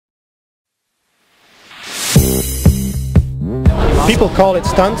people call it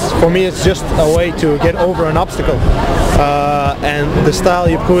stunts. For me, it's just a way to get over an obstacle. And the style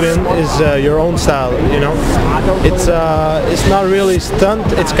you put in is your own style. You know, it's not really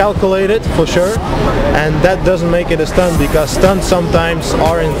stunt. It's calculated for sure, and that doesn't make it a stunt, because stunts sometimes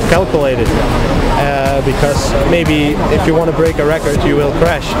aren't calculated. Because maybe if you want to break a record, you will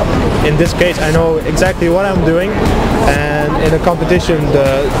crash. In this case, I know exactly what I'm doing, and in a competition,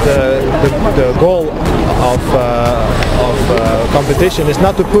 the goal of competition is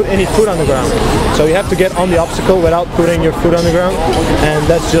not to put any foot on the ground. So you have to get on the obstacle without putting your foot on the ground, and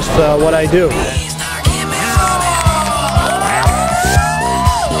that's just what I do.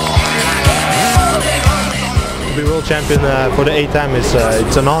 To be world champion for the 8th time is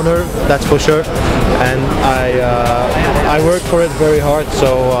it's an honor, that's for sure, and I work for it very hard,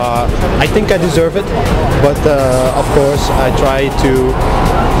 so I think I deserve it. But of course, I try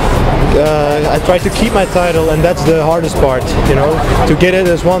to keep my title, and that's the hardest part. You know, to get it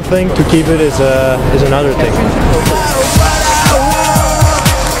is one thing, to keep it is another thing.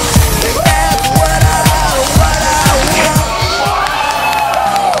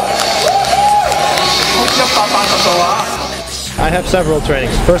 I have several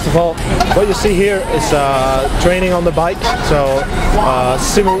trainings. First of all, what you see here is training on the bike, so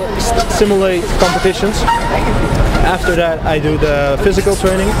simulate competitions. After that, I do the physical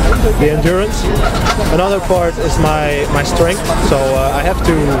training, the endurance. Another part is my strength, so I have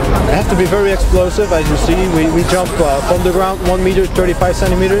to be very explosive. As you see, we jump from the ground 1 meter 35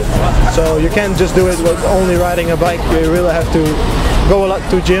 centimeters, so you can't just do it with only riding a bike. You really have to go a lot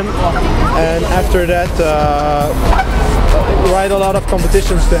to gym, and after that ride a lot of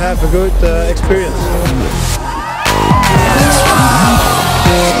competitions to have a good experience.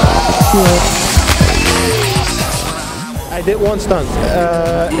 I did one stunt.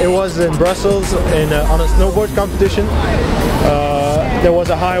 It was in Brussels on a snowboard competition. There was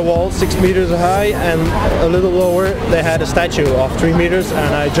a high wall, 6 meters high, and a little lower they had a statue of 3 meters,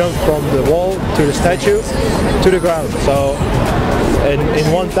 and I jumped from the wall to the statue to the ground. So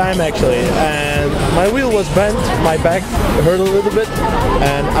in one time actually, and my wheel was bent, my back hurt a little bit,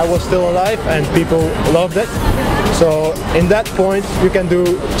 and I was still alive, and people loved it. So in that point you can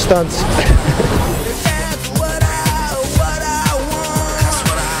do stunts.